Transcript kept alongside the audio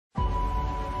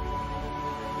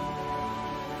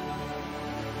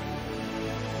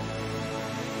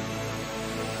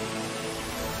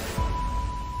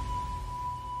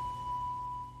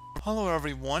Hello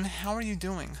everyone, how are you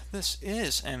doing? This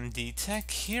is MD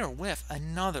Tech here with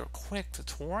another quick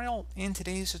tutorial. In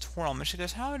today's tutorial, I'm going to show you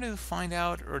guys how to find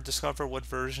out or discover what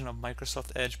version of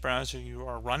Microsoft Edge browser you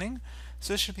are running.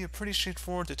 So this should be a pretty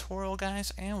straightforward tutorial,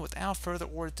 guys, and without further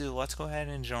ado, let's go ahead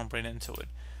and jump right into it.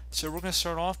 So we're going to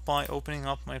start off by opening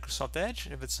up Microsoft Edge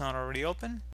if it's not already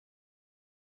open.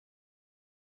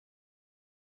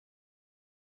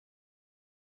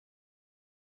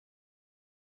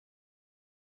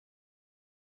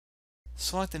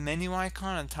 Select the menu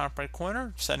icon in the top right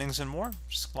corner, Settings and More,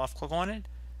 just left click on it.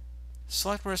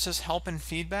 Select where it says Help and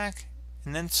Feedback,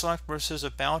 and then select where it says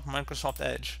About Microsoft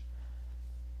Edge.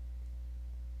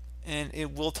 And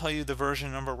it will tell you the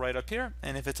version number right up here,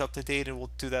 and if it's up to date, it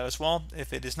will do that as well.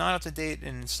 If it is not up to date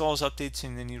and installs updates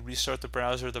and then you restart the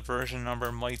browser, the version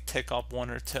number might tick up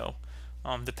 1 or 2,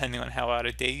 depending on how out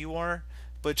of date you are.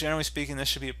 But generally speaking, this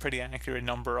should be a pretty accurate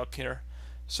number up here.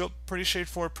 So pretty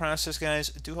straightforward process, guys.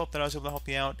 I do hope that I was able to help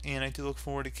you out, and I do look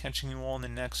forward to catching you all in the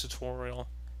next tutorial.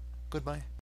 Goodbye.